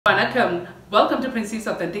வணக்கம். Welcome to Princy's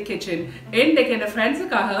Authentic Kitchen. இன்னைக்கு என்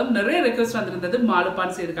ஃப்ரெண்ட்ஸுக்காக நிறைய ரிக்வெஸ்ட் வந்திருந்தது மாலு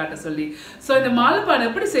பான் செய்து காட்ட சொல்லி. ஸோ இந்த மாலு பான்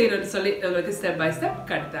எப்படி செய்யறதுன்னு சொல்லி உங்களுக்கு ஸ்டெப் பை ஸ்டெப்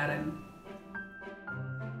காட்டுறேன்.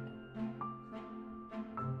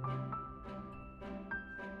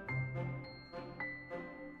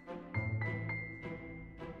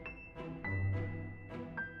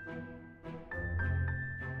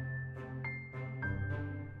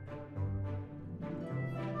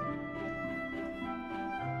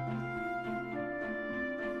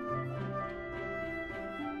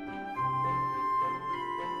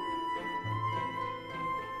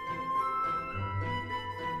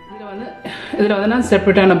 இதில் வந்து நான்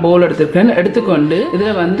செப்பரேட்டான பவுல் எடுத்துக்கொண்டு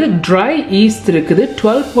இதில் வந்து ட்ரை ஈஸ்ட் இருக்குது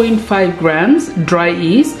 12.5 grams ட்ரை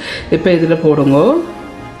ஈஸ்ட் இப்போ இதில் போடுங்க.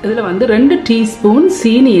 இதில் வந்து 2 டீஸ்பூன்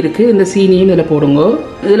சீனி இருக்குது, இந்த சீனியும் இதில் போடுங்க.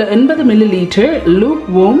 இதில் 80 ml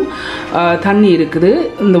lukewarm தண்ணி இருக்குது,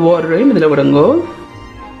 இந்த வாட்டரையும் இதில் விடுங்க.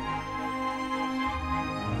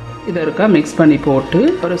 இதை இருக்கா மிக்ஸ் பண்ணி போட்டு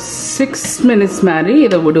ஒரு 6 minutes மாதிரி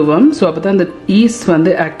இதை விடுவோம். ஸோ அப்போ தான் இந்த ஈஸ்ட்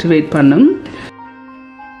வந்து ஆக்டிவேட் பண்ணும்.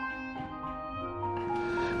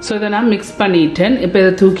 ஸோ இதை நான் மிக்ஸ் பண்ணிட்டேன். இப்போ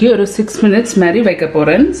இதை தூக்கி ஒரு 6 minutes மாதிரி வைக்க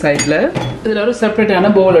போகிறேன் சைடில். இதில் ஒரு செப்பரேட்டான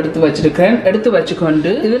பவுல் எடுத்து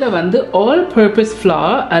வச்சுக்கொண்டு இதில் வந்து ஆல் பர்பஸ்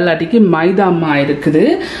ஃப்ளார் அல்லாட்டிக்கு மைதா மா இருக்குது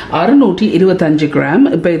 625 கிராம்.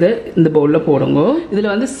 இப்போ இதை இந்த பவுலில் போடுங்க.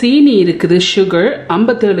 இதில் வந்து சீனி இருக்குது, சுகர்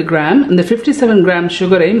 57 கிராம். இந்த 57 கிராம்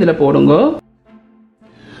சுகரையும் இதில் போடுங்க.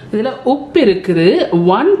 இதில் உப்பு இருக்குது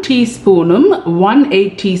 1 டீஸ்பூனும் 1/8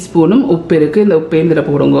 டீஸ்பூனும் உப்பு இருக்குது, இந்த உப்பையும் இதில்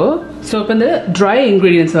போடுங்க. ஸோ இப்போ இந்த ட்ரை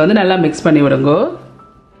இன்க்ரீடியன்ஸை வந்து நல்லா மிக்ஸ் பண்ணி விடுங்க.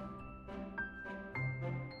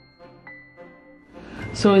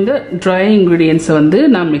 ஸோ இந்த ட்ரை இன்க்ரீடியன்ஸை வந்து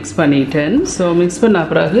நான் மிக்ஸ் பண்ணிட்டேன். ஸோ மிக்ஸ் பண்ண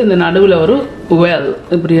பிறகு இந்த நடுவில் ஒரு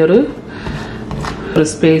இப்படி ஒரு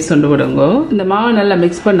ஸ்பேஸ் கொண்டு விடுங்க. இந்த மாவு நல்லா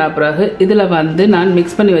மிக்ஸ் பண்ண பிறகு இதில் வந்து நான்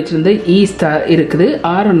மிக்ஸ் பண்ணி வச்சிருந்த ஈஸ்டா இருக்குது,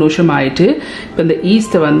 6 நிமிஷம் ஆயிட்டு. இப்போ இந்த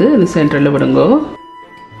ஈஸ்ட்டை வந்து இந்த சென்டரில் விடுங்க.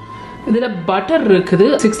 இதில் பட்டர் இருக்குது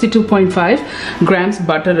 62.5 grams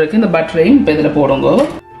பட்டர் இருக்குது, இந்த பட்டரையும் இப்போ இதில் போடுங்க.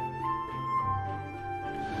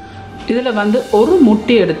 இதில் வந்து ஒரு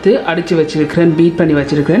முட்டை எடுத்து அடித்து வச்சிருக்கிறேன், பீட் பண்ணி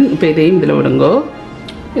வச்சிருக்கிறேன். இப்போ இதையும் இதில் விடுங்க.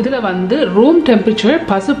 இதில் வந்து ரூம் டெம்பரேச்சர்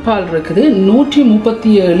பசுப்பால் இருக்குது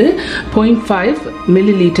 137.5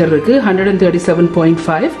 milliliter இருக்குது,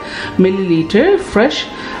 137.5 milliliter ஃப்ரெஷ்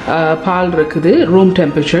பால் இருக்குது ரூம்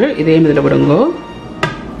டெம்பரேச்சர். இதையும் இதில் விடுங்க.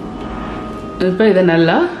 இப்போ இதை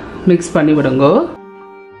நல்லா மிக்ஸ் பண்ணி விடுங்க.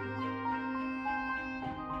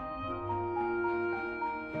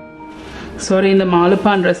 சாரி, இந்த மாலு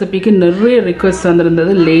பான் ரெசிபிக்கு நிறைய ரிக்வெஸ்ட்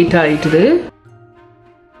வந்திருந்தது, லேட் ஆயிட்டுது.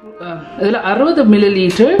 இதில் 60 ml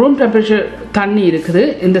ரூம் டெம்பரேச்சர் தண்ணி இருக்குது.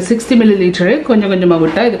 இந்த 60 ml கொஞ்சம் கொஞ்சமாக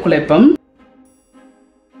விட்டால் இது குழப்பம்.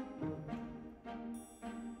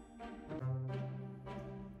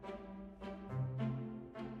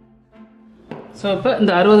 ஸோ இப்போ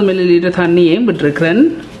இந்த 60 ml தண்ணியையும் விட்டுருக்கிறேன்.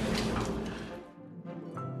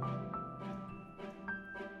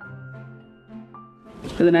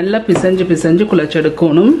 இது நல்லா பிசைஞ்சு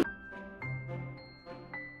குழச்செடுக்கணும்.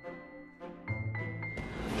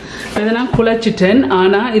 இதை நான் குழச்சிட்டேன்,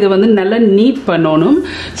 ஆனால் இதை வந்து நல்லா நீட் பண்ணணும்.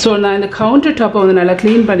 ஸோ நான் இந்த கவுண்டர் டாப்பை வந்து நல்லா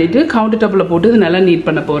க்ளீன் பண்ணிவிட்டு கவுண்டர் டாப்பில் போட்டு இது நல்லா நீட்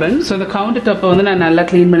பண்ண போகிறேன். ஸோ இந்த கவுண்டர் டாப்பை வந்து நான் நல்லா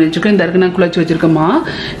க்ளீன் பண்ணி வச்சுருக்கேன். இந்த இடத்துக்கு நான் குழச்சி வச்சுருக்கேம்மா.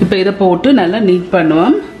 இப்போ இதை போட்டு நல்லா நீட்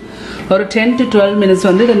பண்ணுவோம். ஒரு 10 to 12 minutes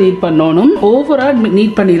வந்து இதை நீட் பண்ணணும். ஓவரால்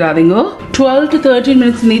நீட் பண்ணிடாதீங்க, 12 to 13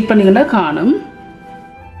 minutes நீட் பண்ணிங்கன்னா காணும்.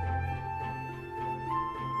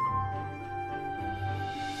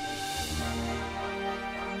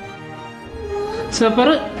 ஸோ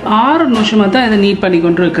அப்புறம் 6 நிமிஷமாக தான் இதை நீட் பண்ணி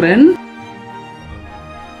கொண்டு இருக்கிறேன்.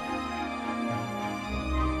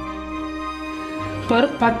 ஒரு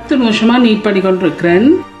 10 நிமிஷமாக நீட் பண்ணி கொண்டு இருக்கிறேன்.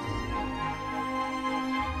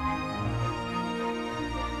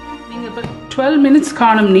 நீங்கள் இப்போ 12 minutes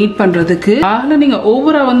காணும் நீட் பண்ணுறதுக்கு. அதில் நீங்கள்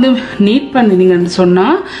ஓவராக வந்து நீட் பண்ணினீங்கன்னு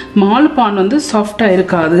சொன்னால் மாலு பான் வந்து சாஃப்டாக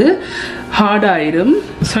இருக்காது, ஹார்டாயிடும்.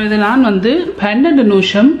 ஸோ இதை நான் வந்து 12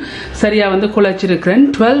 நிமிஷம் சரியாக வந்து குழச்சிருக்கிறேன்.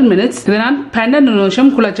 12 minutes இதை நான் 12 நிமிஷம்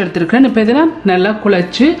குழச்சி எடுத்துருக்கிறேன். இப்போ இதை நான் நல்லா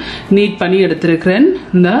குழச்சி நீட் பண்ணி எடுத்துருக்கிறேன்.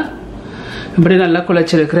 இந்த இப்படி நல்லா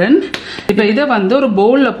குழச்சிருக்கிறேன். இப்போ இதை வந்து ஒரு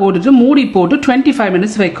பவுலில் போட்டுட்டு மூடி போட்டு 25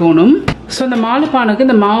 minutes வைக்கணும். ஸோ இந்த மாலு பானுக்கு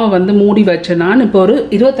இந்த மாவை வந்து மூடி வச்சேன் நான். இப்போ ஒரு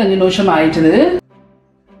 25 நிமிஷம் ஆயிட்டுது.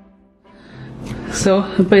 ஸோ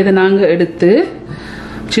இப்போ இதை நாங்கள் எடுத்து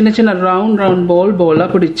சின்ன சின்ன ரவுண்ட் பவுலாக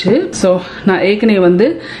பிடிச்சி, ஸோ நான் ஏற்கனவே வந்து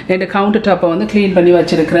என் கவுண்டர் டாப்பை வந்து க்ளீன் பண்ணி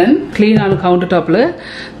வச்சுருக்கிறேன். க்ளீனான கவுண்டர் டாப்பில்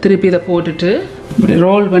திருப்பி இதை போட்டுட்டு இப்படி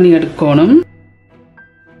ரோல் பண்ணி எடுக்கணும்.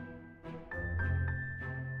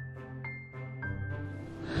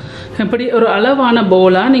 இப்படி ஒரு அளவான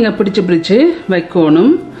பவுலா நீங்க பிடிச்சு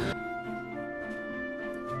வைக்கணும்.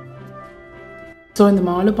 ஸோ இந்த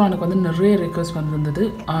மாலு பானுக்கு வந்து நிறைய ரிக்வெஸ்ட் வந்திருந்தது.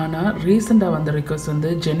 ஆனால் ரீசெண்டாக வந்த ரிக்வெஸ்ட் வந்து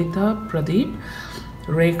Jenitha Pradeep,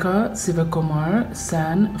 Rekha Sivakumar,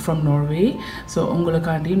 San from Norway. So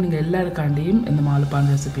உங்களுக்காண்டியும் நீங்கள் எல்லாருக்காண்டியும் இந்த மாலு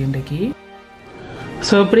பான் ரெசிபி இன்றைக்கி.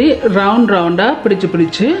 ஸோ இப்படி ரவுண்டாக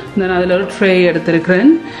பிடிச்சு நான் அதில் ஒரு ட்ரே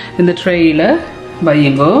எடுத்துருக்கிறேன். இந்த ட்ரேயில்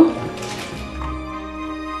வையுங்கோ.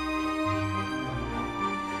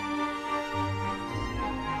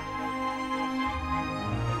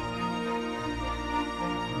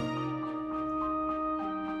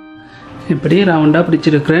 இப்படி ரவுண்டாக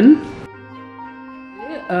பிடிச்சிருக்கிறேன்.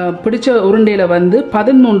 பிடிச்ச உருண்டையில் வந்து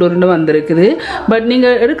 13 உருண்டை வந்திருக்குது. பட்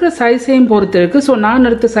நீங்கள் எடுக்கிற சைஸையும் பொறுத்து இருக்குது. ஸோ நான்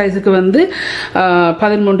எடுத்த சைஸுக்கு வந்து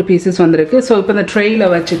 13 பீசஸ் வந்திருக்கு. ஸோ இப்போ இந்த ட்ரெயில்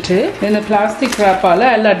வச்சுட்டு இந்த பிளாஸ்டிக் ரேப்பால்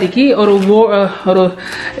எல்லாட்டிக்கு ஒரு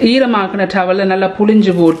ஈரமாக்கின டவலில் நல்லா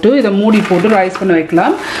புளிஞ்சு போட்டு இதை மூடி போட்டு ரைஸ் பண்ணி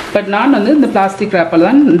வைக்கலாம். பட் நான் வந்து இந்த பிளாஸ்டிக் ரேப்பால்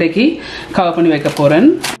தான் இன்றைக்கி கவர் பண்ணி வைக்க போகிறேன்.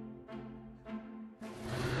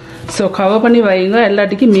 ஸோ கவர் பண்ணி வைங்க,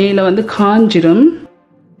 எல்லாட்டிக்கும் மேலே வந்து காஞ்சிடும்.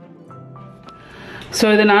 ஸோ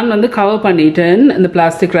இதை நான் வந்து கவர் பண்ணிட்டேன் இந்த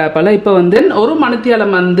பிளாஸ்டிக் ரேப்பால். இப்போ வந்து ஒரு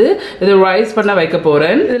மணித்தியாலம் வந்து இதை ரைஸ் பண்ண வைக்க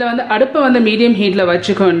போகிறேன். இதில் வந்து அடுப்பை வந்து மீடியம் ஹீட்டில்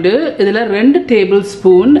வச்சுக்கொண்டு இதில் 2 டேபிள்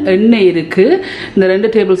ஸ்பூன் எண்ணெய் இருக்குது. இந்த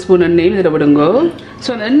 2 டேபிள் ஸ்பூன் எண்ணெயும் இதில் விடுங்க. ஸோ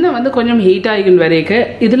அந்த எண்ணெய் வந்து கொஞ்சம் ஹீட் ஆகின்னு வரைக்கும்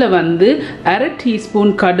இதில் வந்து 1/2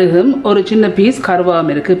 டீஸ்பூன் கடுகும் ஒரு சின்ன பீஸ்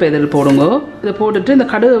கருவாகம் இருக்குது. இப்போ இதில் போடுங்க. இதை போட்டுட்டு இந்த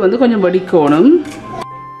கடுகு வந்து கொஞ்சம் வடிக்கணும்.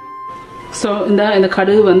 ஸோ இந்த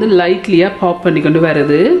கடுகு வந்து லைட்லியாக பாப் பண்ணிக்கொண்டு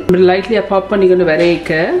வருது. இப்படி லைட்லியாக பாப் பண்ணிக்கொண்டு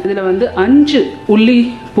வரைக்க இதில் வந்து 5 உள்ளி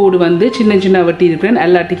பூடு வந்து சின்ன வெட்டி இருக்கிறேன்.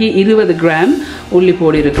 எல்லாட்டிக்கு 20 கிராம் உள்ளி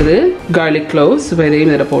பூடு இருக்குது. கார்லிக் க்ளோவ்ஸ்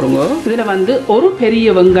இதையும் இதில் போடுங்க. இதில் வந்து ஒரு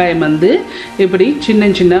பெரிய வெங்காயம் வந்து இப்படி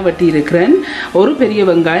சின்ன வெட்டி இருக்கிறேன். ஒரு பெரிய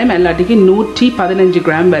வெங்காயம் எல்லாட்டிக்கு 115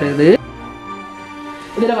 கிராம் வருது.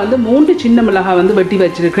 இதில் வந்து 3 சின்ன மிளகாய் வந்து வெட்டி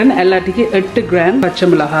வச்சிருக்கிறேன். எல்லாட்டிக்கு 8 கிராம் பச்சை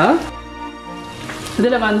மிளகாய்.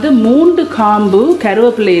 இதில் வந்து 3 காம்பு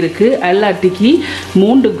கருவேப்பிலை இருக்குது. எல்லாட்டிக்கு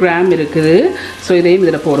 3 கிராம் இருக்குது. ஸோ இதையும்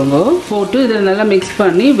இதில் போடுங்க. போட்டு இதில் நல்லா மிக்ஸ்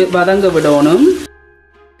பண்ணி வதங்க விடணும்.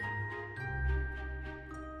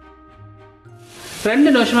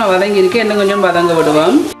 2 நிமிஷமாக வதங்கியிருக்கு. இன்னும் கொஞ்சம் வதங்க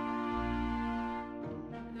விடுவோம்.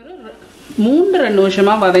 3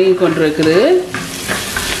 நிமிஷமாக வதங்கி கொண்டு இருக்குது.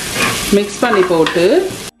 மிக்ஸ் பண்ணி போட்டு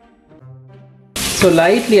ஸோ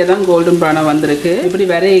லைட்லியாக தான் கோல்டன் ப்ரௌனாக வந்திருக்கு. இப்படி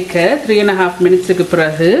வரைக்க 3.5 மினிட்ஸுக்கு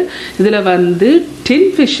பிறகு இதில் வந்து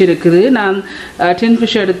டின் ஃபிஷ் இருக்குது. நான் டின்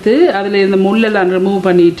ஃபிஷ் எடுத்து அதில் இந்த முள்ளெல்லாம் ரிமூவ்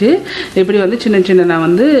பண்ணிவிட்டு இப்படி வந்து சின்ன நான்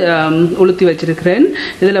வந்து உளுத்தி வச்சுருக்கிறேன்.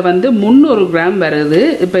 இதில் வந்து 300 கிராம் வருது.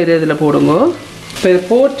 இப்போ இதில் போடுங்க. இப்போ இதை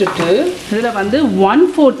போட்டுட்டு இதில் வந்து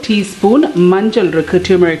 1/4 டீஸ்பூன் மஞ்சள் இருக்குது,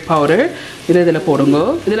 டர்மரிக் பவுடர். இதில் போடுங்க.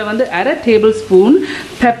 இதில் வந்து 1/2 டேபிள் ஸ்பூன்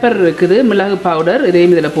பெப்பர் இருக்குது, மிளகு பவுடர்.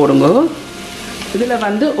 இதையும் இதில் போடுங்க. இதில்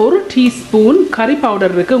வந்து 1 டீஸ்பூன் கறி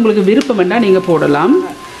பவுடர் இருக்குது. உங்களுக்கு விருப்பம் வேண்டாம் நீங்கள் போடலாம்.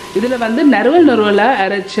 இதில் வந்து நறுவலாக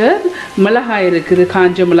அரைச்ச மிளகாய் இருக்குது,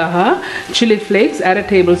 காஞ்ச மிளகாய், சில்லி ஃப்ளேக்ஸ் 1/2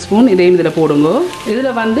 டேபிள் ஸ்பூன். இதையும் இதில் போடுங்க.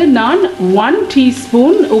 இதில் வந்து நான் 1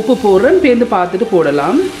 டீஸ்பூன் உப்பு போடுறேன். பேர்ந்து பார்த்துட்டு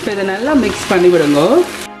போடலாம். இப்போ இதை நல்லா மிக்ஸ் பண்ணி விடுங்க.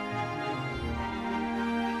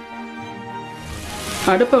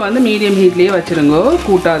 அடுப்பை வந்து மீடியம் ஹீட்லேயே வச்சுருங்க,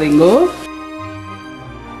 கூட்டாதீங்க.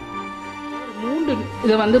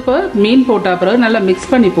 இதை வந்து இப்போ மீன் போட்ட பிறகு நல்லா மிக்ஸ்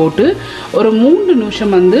பண்ணி போட்டு ஒரு 3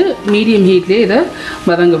 நிமிஷம் வந்து மீடியம் ஹீட்லேயே இதை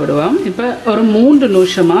வதங்க விடுவோம். இப்போ ஒரு 3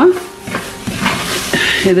 நிமிஷமாக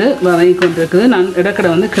இது வதங்கி கொண்டிருக்குது. நான் இடக்கடை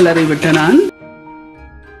வந்து கிளறி விட்டேன். நான்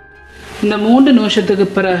இந்த 3 நிமிஷத்துக்கு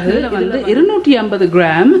பிறகு வந்து 250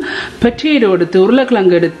 கிராம் பொட்டேட்டோ எடுத்து,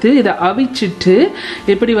 உருளைக்கிழங்கு எடுத்து இதை அவிச்சிட்டு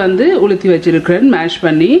இப்படி வந்து உளுத்தி வச்சிருக்கிறேன், மேஷ்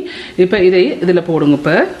பண்ணி. இப்போ இதை இதில் போடுங்க.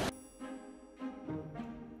 இப்போ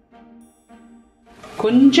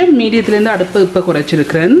கொஞ்சம் மீடியத்துலேருந்து அடுப்பு இப்போ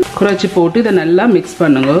குறைச்சிருக்கிறேன். குறைச்சி போட்டு இதை நல்லா மிக்ஸ்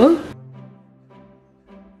பண்ணுங்க.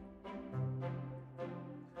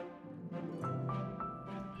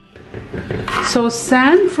 ஸோ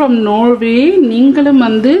சான் ஃப்ரம் நார்வே, நீங்களும்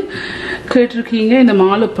வந்து கேட்டிருக்கீங்க இந்த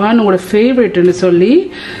மாலு பான் உங்களோட ஃபேவரட்னு சொல்லி.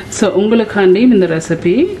 ஸோ உங்களுக்காண்டியும் இந்த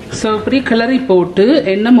ரெசிபி. ஸோ இப்படி கிளறி போட்டு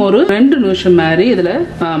இன்னும் ஒரு 2 நிமிஷம் மாதிரி இதில்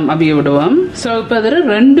அவிய விடுவோம். ஸோ இப்போ அதில்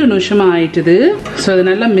 2 நிமிஷமாக ஆயிட்டுது. ஸோ அதை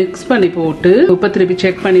நல்லா மிக்ஸ் பண்ணி போட்டு உப்பை திருப்பி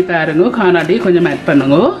செக் பண்ணி பாருங்க. காணாடி கொஞ்சம் ஆட்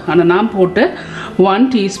பண்ணுங்க. ஆனால் நான் போட்டு 1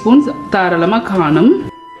 டீஸ்பூன் தாராளமாக காணும்.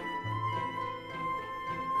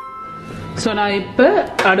 ஸோ நான் இப்போ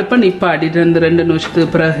அடுப்பை நிப்பாட்டிட்டு 2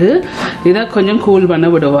 நிமிஷத்துக்கு பிறகு இதை கொஞ்சம் கூல் பண்ண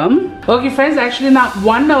விடுவோம். ஓகே ஃப்ரெண்ட்ஸ், ஆக்சுவலி நான்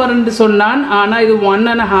 1 ஹவர்ன்னு சொன்னான். ஆனால் இது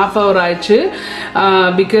 1.5 ஹவர் ஆயிடுச்சு.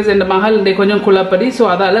 பிகாஸ் என் மகள் கொஞ்சம் குழப்படி. ஸோ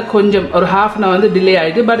அதால் கொஞ்சம் ஒரு ½ அன் ஹவர் வந்து டிலே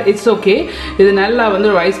ஆகிட்டு. But it's okay. இது நல்லா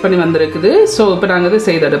வந்து ரைஸ் பண்ணி வந்திருக்குது. ஸோ இப்போ நாங்கள் இதை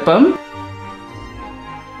செய்தெடுப்போம்.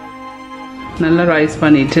 நல்லா ரைஸ்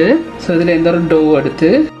பண்ணிவிட்டு ஸோ இதில் எந்த ஒரு டோ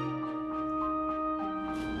எடுத்து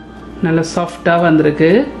நல்லா சாஃப்டாக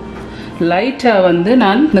வந்திருக்கு. லைட்டாக வந்து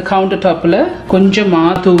நான் இந்த கவுண்டர் டாப்பில்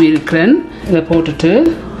கொஞ்சமாக தூவி இருக்கிறேன். இதை போட்டுட்டு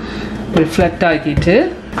இப்படி ஃப்ளட் ஆக்கிட்டு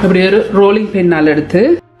இப்படி ஒரு ரோலிங் பின்னால் எடுத்து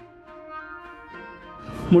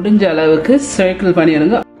முடிஞ்ச அளவுக்கு சர்க்கிள்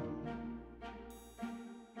பண்ணிடுங்க.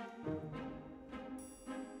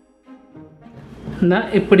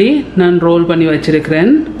 இப்படி நான் ரோல் பண்ணி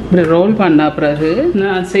வச்சிருக்கிறேன். இப்படி ரோல் பண்ண பிறகு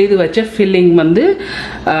நான் செய்து வச்ச ஃபில்லிங் வந்து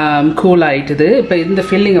கூல் ஆயிட்டுது. இப்போ இந்த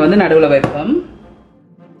ஃபில்லிங்கை வந்து நடுவில் வைப்போம்.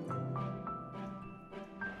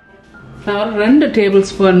 நான் 2 டேபிள்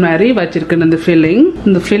ஸ்பூன் மாதிரி வச்சிருக்கேன் இந்த ஃபில்லிங்.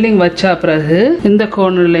 இந்த ஃபில்லிங் வச்சா பிறகு இந்த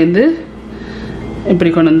கோர்னர்லேருந்து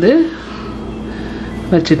இப்படி கொண்டு வந்து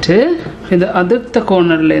வச்சுட்டு இந்த அடுத்த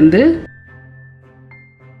கோர்னர்லேருந்து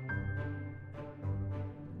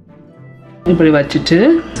இப்படி வச்சுட்டு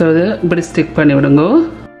ஸோ அதை இப்படி ஸ்டிக் பண்ணி விடுங்க.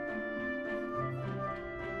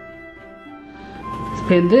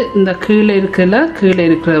 இந்த கீழே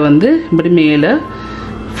இருக்கிற வந்து இப்படி மேலே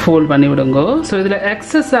ஃபோல்ட் பண்ணி விடுங்க. ஸோ இதில்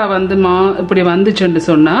எக்ஸஸாக வந்து இப்படி வந்துச்சுன்னு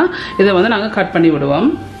சொன்னால் இதை வந்து நாங்கள் கட் பண்ணி விடுவோம்.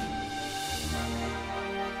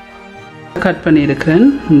 கட் பண்ணியிருக்கிறேன்.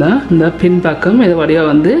 இந்த பின் பக்கம் இது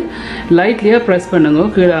வழியாக வந்து லைட்லியாக ப்ரெஸ்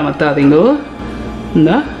பண்ணுங்க, கீழே அமர்த்தாதீங்க.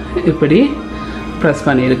 இப்படி ப்ரெஸ்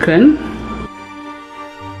பண்ணியிருக்கிறேன்.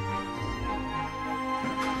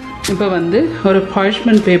 இப்போ வந்து ஒரு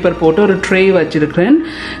பார்ச்மெண்ட் பேப்பர் போட்டு ஒரு ட்ரே வச்சிருக்கிறேன்.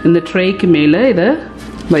 இந்த ட்ரேக்கு மேலே இதை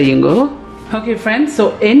வையுங்க. ஓகே ஃப்ரெண்ட்ஸ், ஸோ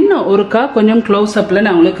என்ன ஒருக்கா கொஞ்சம் க்ளோஸ் அப்பில்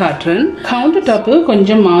நான் உங்களுக்கு காட்டுறேன். கவுண்டர் டாப்பு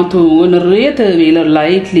கொஞ்சம் தூவுங்க, நிறைய தேவையில்லை.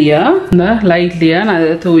 லைட்லியாக நான்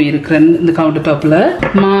அதை தூவி இருக்கிறேன். இந்த கவுண்டர் டாப்பில்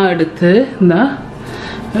எடுத்து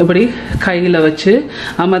இப்படி கையில் வச்சு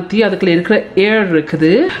அமர்த்தி அதுக்குள்ள இருக்கிற ஏர்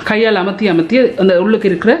இருக்குது, கையால் அமர்த்தி அந்த உள்ளுக்கு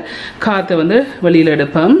இருக்கிற காற்றை வந்து வெளியில்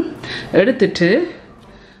எடுப்போம். எடுத்துட்டு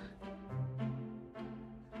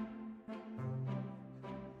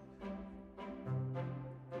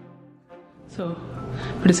ஸோ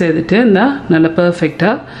இப்படி செய்துட்டு நல்லா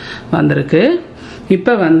பர்ஃபெக்டாக வந்திருக்கு.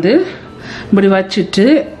 இப்போ வந்து இப்படி வச்சுட்டு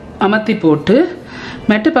அமர்த்தி போட்டு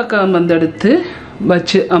மெட்டு பக்கம் வந்து எடுத்து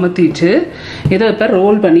வச்சு அமர்த்திட்டு இதை இப்போ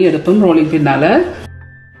ரோல் பண்ணி எடுப்போம். ரோலிங் பின்னால்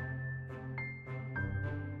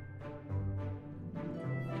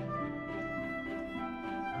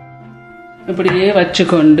இப்படியே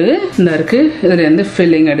வச்சுக்கொண்டு இதுலேருந்து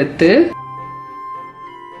ஃபில்லிங் எடுத்து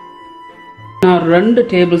நான் 2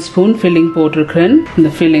 டேபிள் ஸ்பூன் ஃபில்லிங் போட்டிருக்கிறேன். இந்த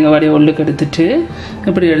ஃபில்லிங்கை வடிய உள்ளுக்கு எடுத்துட்டு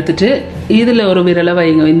இப்படி எடுத்துட்டு இதில் ஒரு விரலை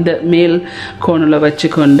வைங்க. இந்த மேல் கோணில்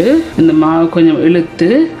வச்சுக்கொண்டு இந்த மாவு கொஞ்சம் இழுத்து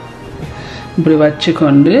இப்படி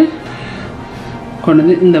வச்சுக்கொண்டு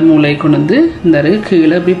கொண்டு இந்த மூளை கொண்டு வந்து இந்த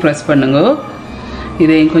கீழே இப்படி ப்ரெஸ் பண்ணுங்க.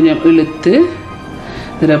 இதையும் கொஞ்சம் இழுத்து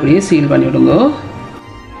இதில் அப்படியே சீல் பண்ணி விடுங்க.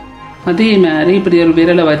 அதே மாதிரி இப்படி ஒரு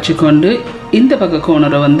விரலை வச்சுக்கொண்டு இந்த பக்க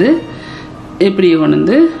கோணரை வந்து இப்படியே கொண்டு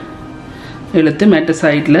வந்து இழுத்து மெட்ட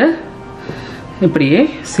சைடில் இப்படியே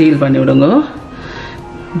சீல் பண்ணி விடுங்க.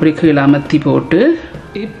 இப்படி கீழே அமர்த்தி போட்டு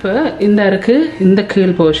இப்போ இந்த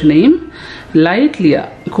கீழ் போர்ஷனையும்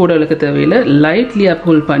லைட்லியாக கூட இழுக்க தேவையில்லை, லைட்லியாக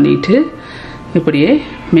புல் பண்ணிவிட்டு இப்படியே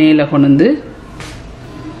மேலே கொண்டு வந்து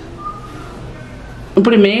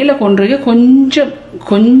இப்படி மேலே கொண்டு கொஞ்சம்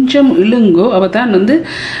கொஞ்சம் இழுங்கோ. அப்போ தான் வந்து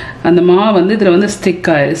அந்த மாவு வந்து இதில் வந்து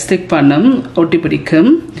ஸ்டிக் பண்ணும், ஒட்டி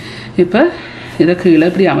பிடிக்கும். இப்போ இதை கீழே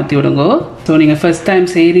இப்படி அமர்த்தி விடுங்க. ஸோ நீங்கள் ஃபர்ஸ்ட் டைம்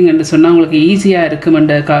செய்கிறீங்கன்னு சொன்னால் உங்களுக்கு ஈஸியாக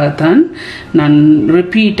இருக்குமென்றதுக்காகத்தான் நான்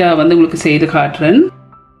ரிப்பீட்டாக வந்து உங்களுக்கு செய்து காட்டுறேன்.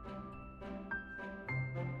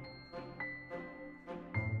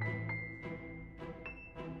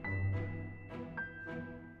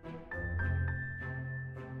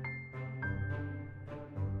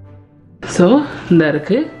 ஸோ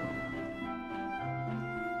இருக்குது.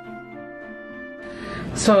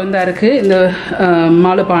 ஸோ இந்த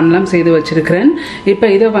மாலு பான்லாம் செய்து வச்சுருக்கிறேன். இப்போ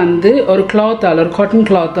இதை வந்து ஒரு கிளாத்தால், ஒரு காட்டன்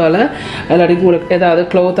கிளாத்தால் இல்லாட்டி உங்களுக்கு ஏதாவது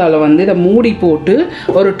கிளாத்தால் வந்து இதை மூடி போட்டு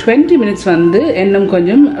ஒரு 20 மினிட்ஸ் வந்து இன்னும்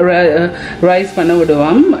கொஞ்சம் ரைஸ் பண்ண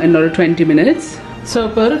விடுவோம். இன்னொரு 20 மினிட்ஸ். ஸோ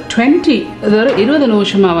இப்போ ஒரு 20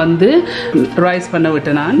 நிமிஷமாக வந்து ரைஸ் பண்ண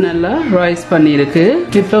விட்டு நான் நல்லா ரைஸ் பண்ணியிருக்கு.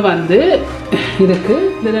 இப்போ வந்து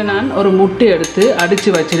இதில் நான் ஒரு முட்டை எடுத்து அடித்து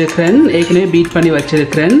வச்சுருக்கிறேன், ஏற்கனவே பீட் பண்ணி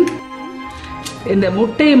வச்சுருக்கிறேன். இந்த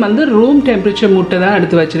முட்டையை வந்து ரூம் டெம்பரேச்சர் முட்டை தான்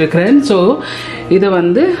எடுத்து வச்சிருக்கிறேன். ஸோ இதை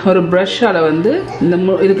வந்து ஒரு ப்ரஷ்ஷால் வந்து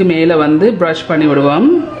இதுக்கு மேலே வந்து ப்ரஷ் பண்ணி விடுவோம்,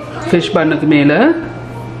 ஃபிஷ் பண்ணுக்கு மேலே.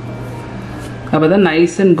 அப்போ தான்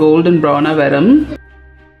நைஸ் அண்ட் கோல்டன் ப்ரௌனாக வரும்.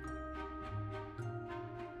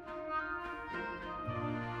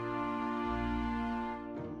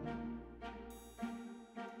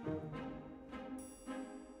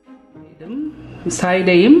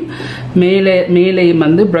 சைடையும் மேலேயும்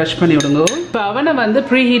வந்து ப்ரஷ் பண்ணி விடுங்க. இப்போ அவனை வந்து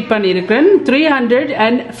ப்ரீ ஹீட் பண்ணியிருக்கேன்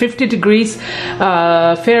 350 degrees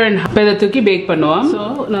Fahrenheit. இதை தூக்கி பேக் பண்ணுவான். ஸோ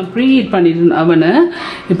நான் ப்ரீ ஹீட் பண்ணிட்டேன் அவனை.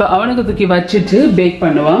 இப்போ அவனுக்கு தூக்கி வச்சுட்டு பேக்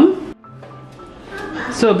பண்ணுவான்.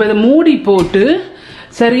 ஸோ இப்போ இதை மூடி போட்டு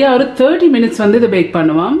சரியாக ஒரு 30 minutes வந்து இதை பேக்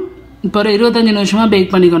பண்ணுவான். இப்போ ஒரு 25 நிமிஷமாக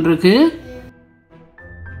பேக் பண்ணி கொண்டிருக்கு.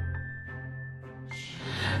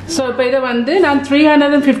 ஸோ இப்போ இதை வந்து நான்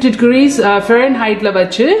 350 degrees Fahrenheit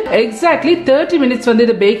வச்சு எக்ஸாக்ட்லி 30 minutes வந்து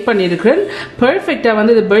இதை பேக் பண்ணியிருக்கிறேன். பர்ஃபெக்டாக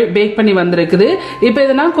வந்து இது பேக் பண்ணி வந்திருக்குது. இப்போ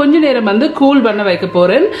இதை நான் கொஞ்ச நேரம் வந்து கூல் பண்ண வைக்க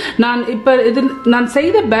போகிறேன். நான் இப்போ இது நான்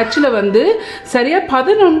செய்த பேட்சில் வந்து சரியாக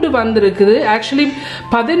 11 வந்திருக்குது. ஆக்சுவலி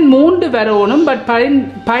 13 வரணும். பட்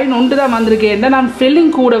 11 தான் வந்திருக்கேன். நான்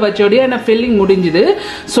ஃபில்லிங் கூட வச்சோடைய என்ன ஃபில்லிங் முடிஞ்சுது.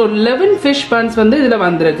 ஸோ 11 ஃபிஷ் பன்ஸ் வந்து இதில்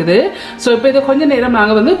வந்திருக்குது. ஸோ இப்போ இதை கொஞ்ச நேரம்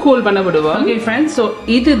நாங்கள் வந்து கூல் பண்ண விடுவோம். ஓகே ஃப்ரெண்ட்ஸ், ஸோ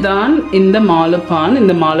இது தான் இந்த மாலு பான்.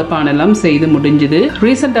 இந்த மாலு பான் எல்லாம் செய்து முடிஞ்சது.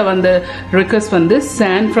 ரீசெண்டா வந்த ரிக்வெஸ்ட் வந்து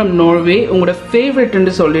சான் ஃப்ரம் நார்வே உங்களோட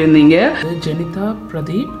ஃபேவரட்னு சொல்லியிருந்தீங்க. ஜெனிதா,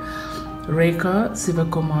 பிரதீப், ரேகா,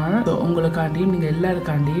 சிவகுமார், உங்களுக்காண்டியும் நீங்க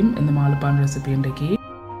எல்லாருக்காண்டியும் இந்த மாலு பான் ரெசிபி இன்றைக்கு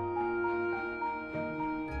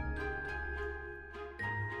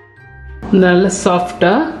நல்ல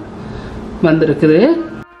சாஃப்டா வந்திருக்குது.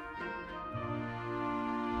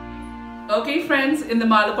 ஓகே ஃப்ரெண்ட்ஸ், இந்த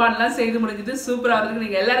மாலு பான்லாம் செய்து முடிஞ்சது. சூப்பராக இருக்கு.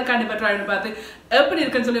 நீங்கள் எல்லாரும் கண்டிப்பாக ட்ரை பண்ணி பார்த்து எப்படி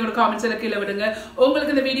இருக்குன்னு சொல்லி உங்களோட காமெண்ட்ஸ் எல்லாம் கீழே விடுங்க.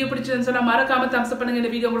 உங்களுக்கு இந்த வீடியோ பிடிச்சதுன்னு சொன்னால் மறக்காம தம்ஸ் அப் பண்ணுங்க.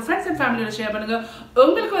 இந்த வீடியோ உங்கள் ஃப்ரெண்ட்ஸ் அண்ட் ஃபேமிலியோட ஷேர் பண்ணுங்க.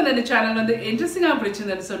 உங்களுக்கு வந்து இந்த சேனல் வந்து இன்ட்ரெஸ்டிங்காக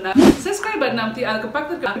பிடிச்சிருந்தேன்னு சொன்னால் சப்ஸ்கிரைப் பட்டன் அமைத்தி அதுக்கு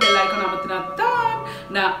பக்கத்துக்கு பெல் ஐகான் அமைத்தினா தான்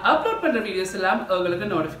நான் அப்லோட் பண்ணுற வீடியோஸ் எல்லாம்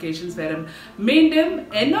உங்களுக்கு நோட்டிஃபிகேஷன்ஸ் வரும். மீண்டும்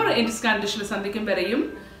இன்னொரு இன்ட்ரெஸ்டிங் டிஷ்ல சந்திக்கும் வரையும்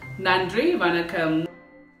நன்றி, வணக்கம்.